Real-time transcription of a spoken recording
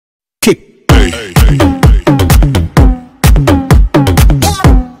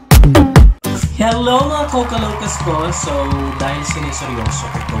Hello mga Co-Calokas ko! So, dahil siniseryoso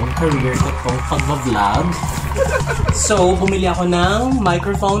ko itong career ko itong pag-vlog, so, bumili ako ng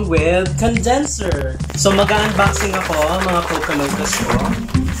microphone with condenser. So, mag-unboxing ako mga Co-Calokas ko.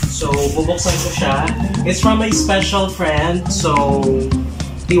 So, bubuksan ko siya. It's from a special friend. So,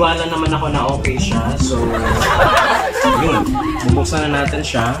 tiwala naman ako na okay siya. So, yun. Bubuksan na natin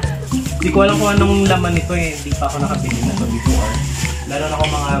siya. Hindi ko alam kung anong laman nito eh. Hindi pa ako nakabili na ito before. Meron ako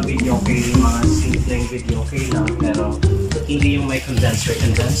mga video okay, mga simpleng video okay lang. Pero, hindi yung may condenser.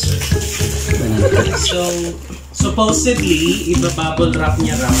 So, supposedly, iba-bubble wrap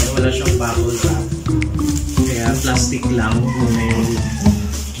niya raw. Wala siyang bubble wrap. Kaya, plastic lang muna yung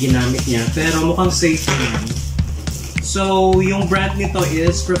ginamit niya. Pero, mukhang safe naman. So, yung brand nito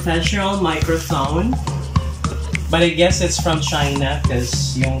is Professional Microphone. But I guess it's from China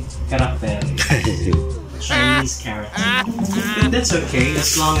because yung character Chinese character. But that's okay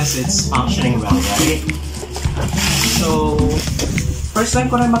as long as it's functioning well, right? So, first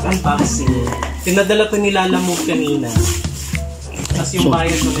time ko rin mag-unboxing. Pinadala ko nila Lamog kanina. Tapos yung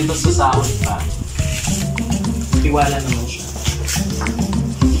bayad ko nito sa sahod pa. Tiwala naman siya.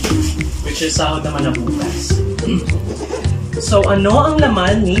 Which is sahod naman na bukas. So, ano ang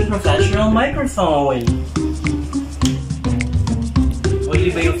laman ni Professional Microphone? Oily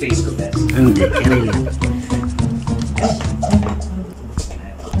ba yung face ko, best? Hindi, kaya lang.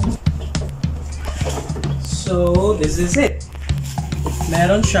 So, this is it.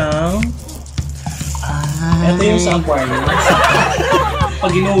 Meron siyang... Ito yung sa aquarium.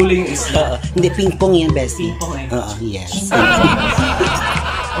 Pag inuhuli yung isla. Hindi, ping-pong yan, bestie. Ping-pong eh. Oo, yes.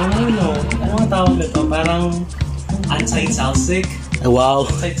 Oh no, ano ang tawag nito? Parang anti-salsic. Wow.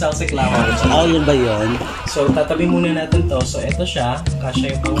 Anti-salsic laway. Oh, yun ba yun? So, tatabi muna natin to. So, ito siya.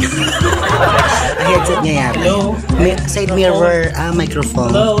 Kasya yung pang... Headset niya yata. Hello? Side mirror, microphone.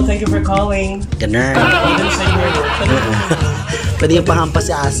 Hello, thank you for calling. Ganun. Even side mirror. Pwede yung pahampas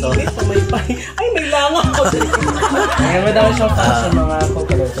si aso. Ay, may langaw ko. Ayan, madami siyang fashion mga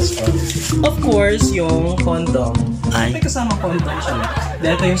Co-Calokas ko. Of course, yung condom. Ay. May kasama condom siya.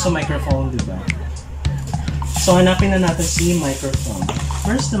 Dahil ito yung sa microphone, di ba? So, hanapin na natin si microphone.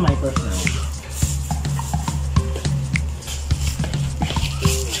 Where's the microphone?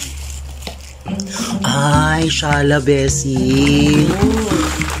 Ay, shala, Bessie.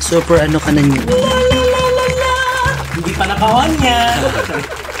 Super ano ka na niyo. Hindi pa naka-on yan.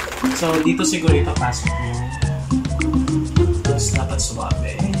 So, dito siguro ipapasok mo. Tapos dapat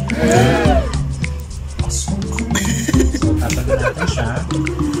suwabe. Pasok. So, tatagal natin siya.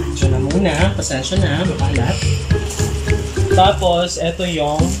 Diyan na muna. Pasensya na. Makalat. Tapos, ito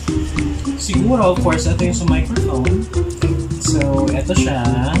yung siguro, of course, ito yung sa microphone. So, ito siya.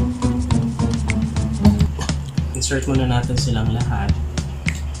 Insert muna natin silang lahat.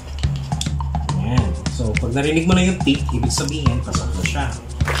 Ayan. So, pag narinig mo na yung tick, ibig sabihin, pasok na siya.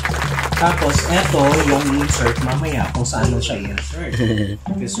 Tapos, eto yung insert mamaya kung saan na siya i-insert.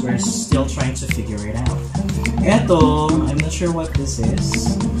 Because we're still trying to figure it out. Eto, I'm not sure what this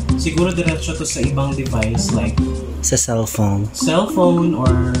is. Siguro diretso to sa ibang device like sa cellphone. Cellphone or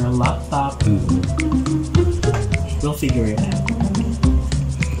laptop. We'll figure it out.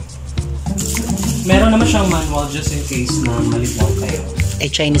 Meron naman siyang manual just in case na malibang kayo.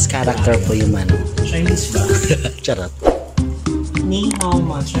 Chinese character po yung manual. Chinese ba? Charot. Ni hao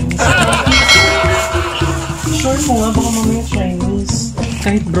ma, Chinese. Sure mo nga, baka mamaya Chinese.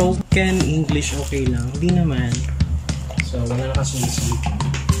 Kahit broken English, okay lang. Hindi naman. So, wala na kasunod-sunod.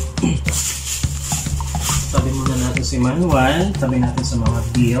 Tabi muna natin si manual. Tabi natin sa mga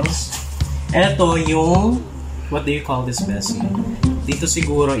bills. Eto yung, what do you call this, Bessie? Dito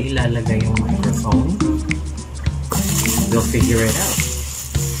siguro ilalagay yung microphone. We'll figure it out.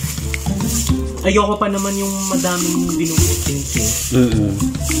 Ayoko pa naman yung madaming binubutin ko.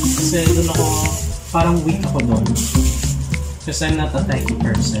 Kasi doon ako, parang weak ako doon. Kasi I'm not a techy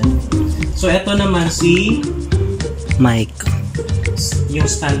person. So, eto naman si... mic. Yung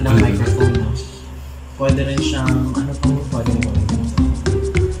stand ng microphone na. Pwede rin siyang... Ano pang pwede mo?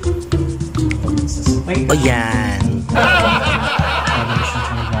 Sasapay ka. O yan. Pwede rin siyang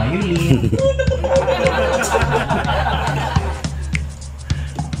pang violin.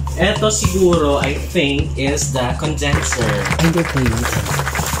 Eto siguro, I think, is the condenser. Hindi po yun.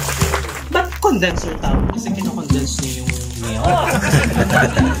 Ba't condenser tawag? Kasi kinocondense niya yung milk.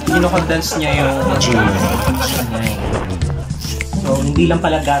 Kinocondense niya yung so, hindi lang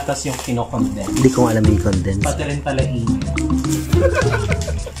pala gatas yung kinocondense. Hindi ko alam yung condense. Pati rin pala init.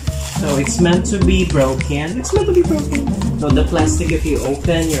 So it's meant to be broken. It's meant to be broken. No, the plastic, if you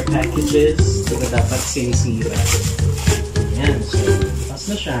open your packages, diba dapat sinisira. Ayan. So, tapos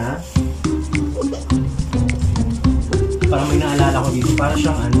na siya. Parang may naalala ko dito. Para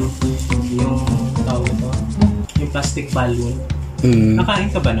siyang ano, yung tawag ito, yung plastic balloon.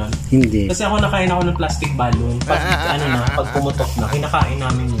 Nakain ka ba nun? Hindi. Kasi ako nakain ako ng plastic balloon. Pag ano na, pag pumutok na, kinakain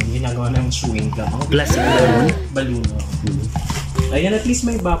namin yun. Ginagawa ng chewing gum. Plastic balloon? Balloon. Ayan, at least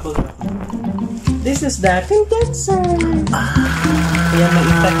may bubble wrap. This is the condenser. Ayan, may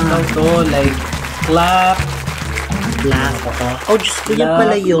effect daw to. Like, clap. Clap. Oh, Diyos ko, yan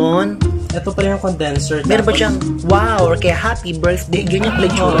pala yun. Ito pala yung condenser. Meron ba siyang, wow, or kaya happy birthday? Ganyan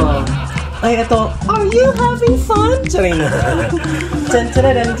pala yung ay, ito. Are you having fun? Charing. Yan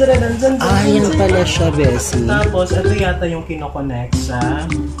pala siya, Bessie. Tapos, ito yata yung kinoconnect sa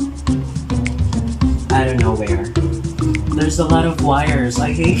I don't know where. There's a lot of wires.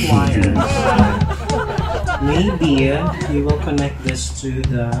 I hate wires. Maybe you will connect this to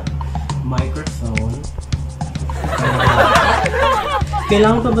the microphone.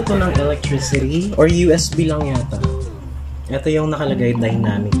 Kailangan pa ba ito ng electricity? Or USB lang yata? Ito yung nakalagay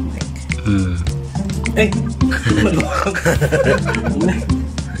dynamic mic. Eh! Maluwag.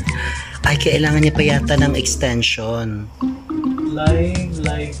 Ay, kailangan niya pa yata ng extension.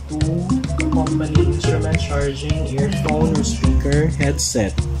 Live 2, company instrument charging, earphone or speaker, headset.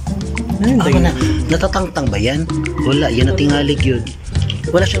 Ano Ako na, natatangtang ba yan? Wala, yan na tingalig yun.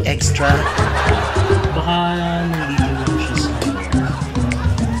 Wala siyang extra. Baka nandito lang siya sa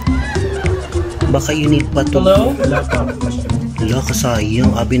Baka you need pa to. Hello? Wala pa. Wala,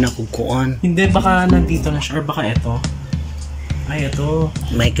 kasayang. Abi na kukuan. Hindi, baka nandito na siya. Or baka ito. Ay, ito.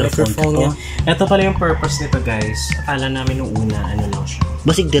 Microphone niya. Ito pala yung purpose nito, guys. Akala namin nung una, ano lang siya.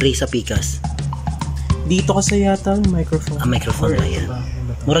 Basig diri sa pikas. Dito kasi yata yung microphone. Microphone na yan.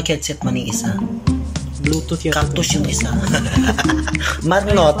 Mura headset man yung isa. Bluetooth yata. Cactus yung isa.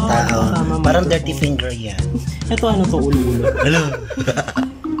 Magnota. Parang dirty finger yan. Ito ano to, ulo-ulo. Hello.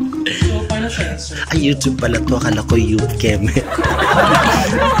 So, paano siya insert? Ay, YouTube pala to. Akala ko YouTube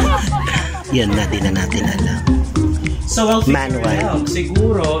yan na, di na natin alam. So, I'll figure it out.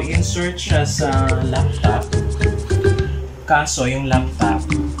 Siguro, insert siya sa laptop. Kaso, yung laptop,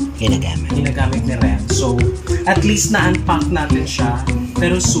 ginagamit ni Ren. So, at least na-unpack natin siya.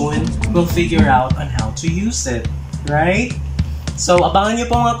 Pero soon, we'll figure out on how to use it. Right? So, abangan niyo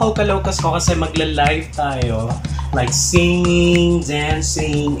po mga Co-Calokas ko kasi magla-live tayo. Like singing,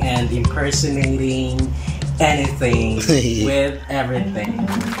 dancing, and impersonating anything with everything.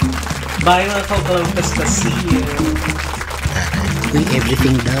 Bye mga Co-Calokas. See you. Bring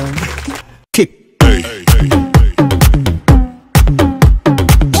everything down.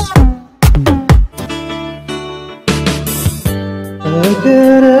 Look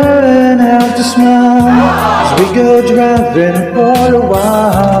at her and have to smile as we go driving for a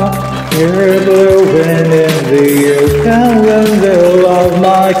while. Hear blowing in the open window of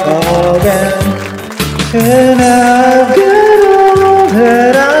my car, and I've got all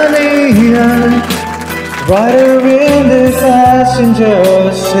that I need. Right here in the passenger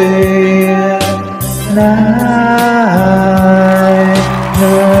seat, and I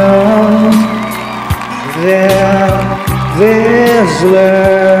know that this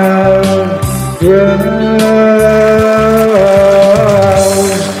love grows.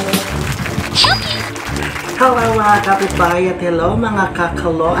 Hello mga kapitbahay at hello mga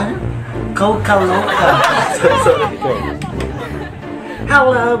Co-Calokas.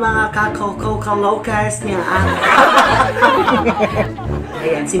 Hello mga Co-Calokas niya.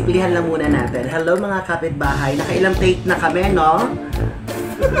 Ayan, simplihan lang muna natin. Hello mga kapitbahay. Nakailang take na kami, no?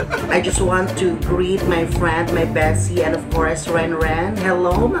 I just want to greet my friend, my bestie, and of course, Ren.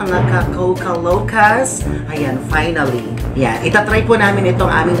 Hello mga Co-Calokas. Ayan, finally. Yan, itatry po namin itong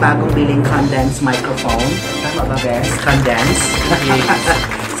aming bagong biling condensed microphone. Tama ba, best? Condensed?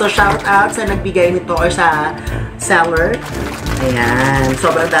 So, shout out sa nagbigay nito or sa seller. Ayan,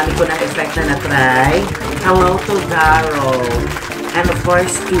 sobrang dami ko ng effect na na-try. Hello to Daro. And of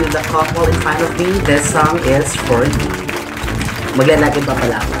course, to the couple in front of me, this song is for you. Maglalagay pa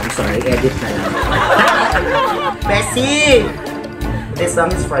pala ako. I'm sorry, edit na lang. Bessie! This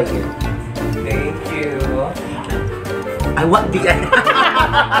song is for you. Thank you. I want the...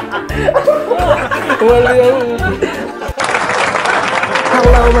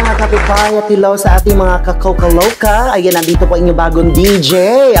 Hello mga kapitbahay at hello sa ating mga Co-Caloka. Ayan, nandito po inyong bagong DJ.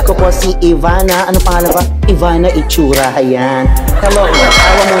 Ako po si Ivana. Ano pangalan pa? Ivana Churra. Ayan. Hello.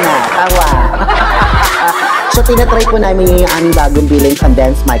 Tawa muna. Tawa. So, tinatry po namin yung aming bagong biling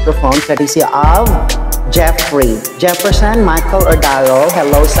condensed microphone courtesy of Jeffrey, Jefferson, Michael, or Darrow,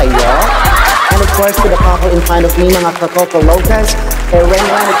 hello sa'yo. And of course, to the couple in front of me, mga Co-Calokas, kay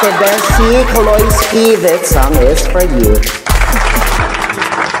Renwan at kay Bessie, Caloy, this song is for you.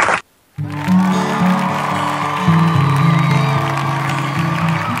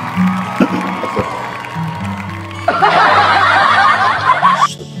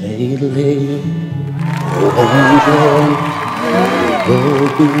 Lately, will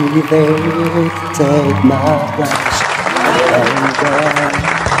be there to take my place.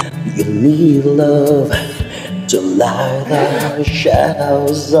 And you need love to light the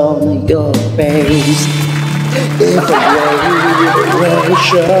shadows on your face. If a great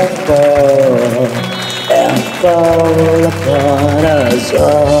should fall and fall upon us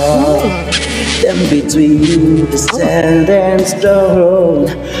all, then between the sand and stone,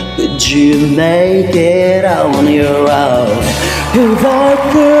 could you make it on your own? If I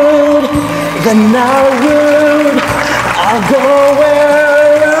could, then I would. I'll go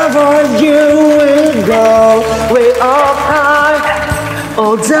wherever you will go. Way up high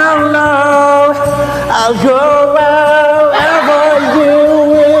or down low, I'll go wherever you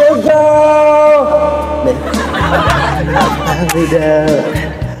will go. I'll be there.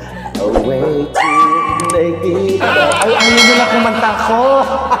 A way to make it. Ay, ano nila kumanta ko?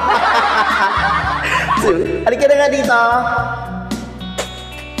 Halika na nga dito.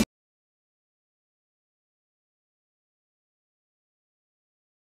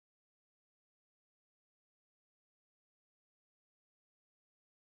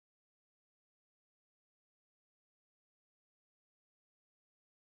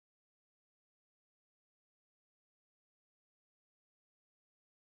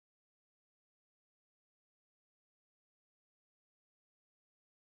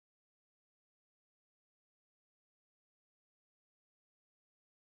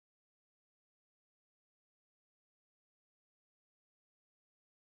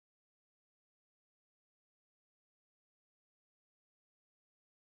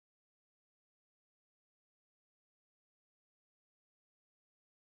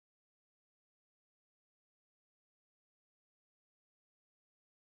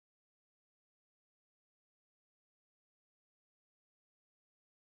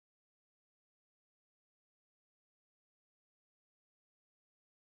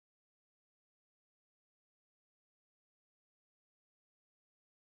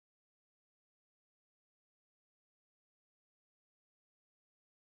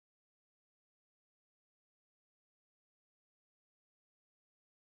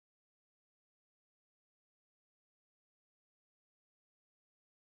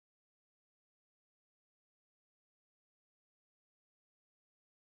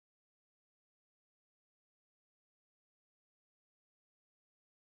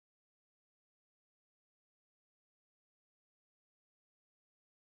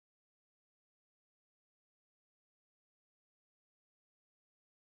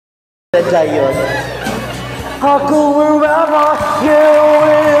 Dayon. I'll go wherever you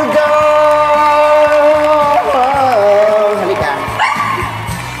will go. Halika.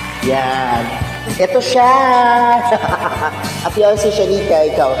 Yan. Ito siya. At yun si Shanika,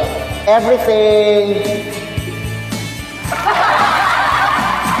 ikaw. Everything.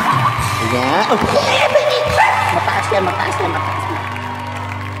 Yan. Mataas yan, mataas yan, mataas yan.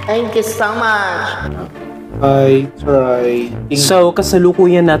 Thank you so much. I try. So,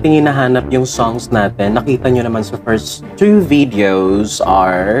 kasalukuyan natin hinahanap yung songs natin. Nakita nyo naman sa first two videos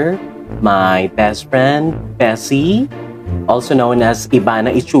are my best friend, Bessie, also known as Ivana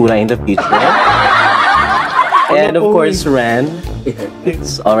Churra in the future. And of course, Ren.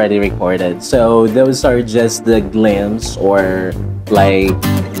 It's already recorded. So, those are just the glimpse or like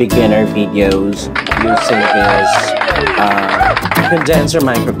beginner videos using this condenser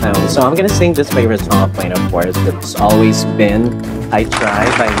microphone. So I'm gonna sing this favorite song of mine, of course. It's always been I Try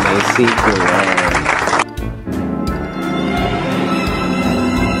by Macy Guren.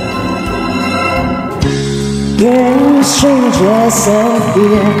 Hearing strangers and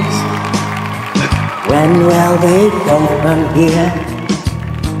fears, when will they go from here?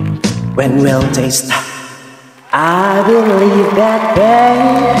 When will they stop? I believe that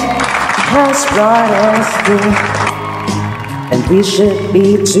pain has brought us through, and we should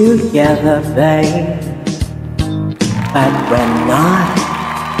be together, babe. But we're not.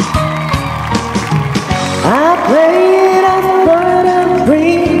 I played a part of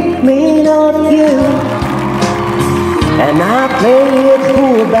dreaming of you, and I play it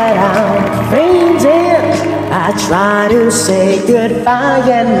cool, but I'm fainting. I try to say goodbye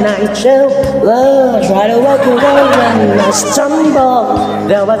and I choke. Try to walk away when I stumble,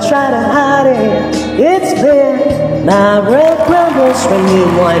 though I try to hide it. It's clear my world crumbles when you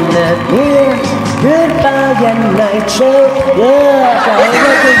want not near. Goodbye and I choke. Try to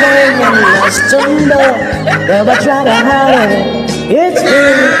walk away when I stumble, though I try to hide it. It's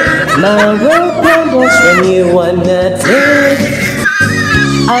clear my world crumbles when you want not near.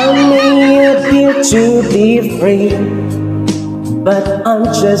 I may appear to be free, but I'm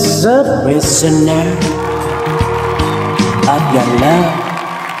just a prisoner of your love.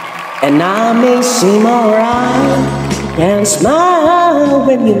 And I may seem alright and smile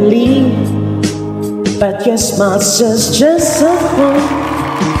when you leave, but your smile's just a front,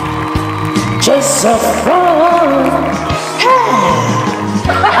 just a front.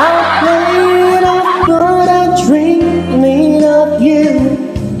 I played up, but I dreamed of you.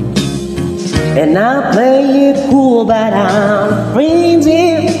 And I play it cool, but I'm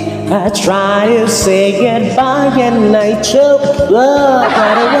crazy. I try to say goodbye and I choke.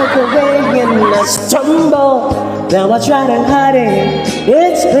 Try to walk away and I stumble. Now I try to hide it.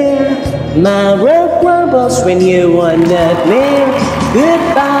 It's clear my world crumbles when you are not near.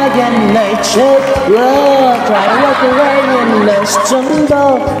 Goodbye and I choke. Try to walk away and I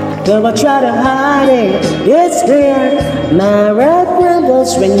stumble. Now I try to hide it. It's clear my world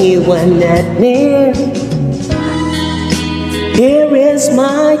crumbles when you are not near. Here is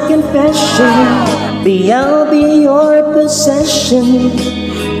my confession, I'll be your possession.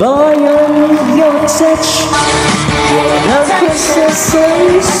 Boy, I need your touch. Your love kisses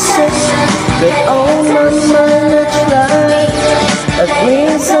and such, but oh my mind I try. At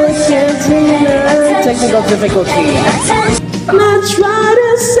least I can't deny. Technical difficulty. I try to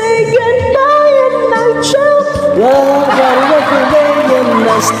say goodbye and I choke. Try to walk away and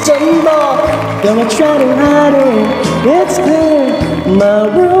I stumble. Though I try to hide it, it's clear my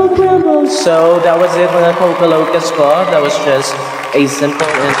world crumbles. So that was it mga Co-Calokas ko. That was just a simple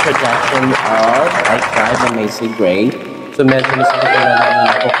introduction of I Cried by Macy Gray. So medyo masakit na lang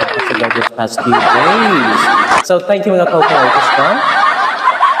ako kapag this past few days. So thank you mga Co-Calokas ko.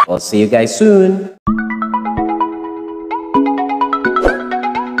 We'll see you guys soon.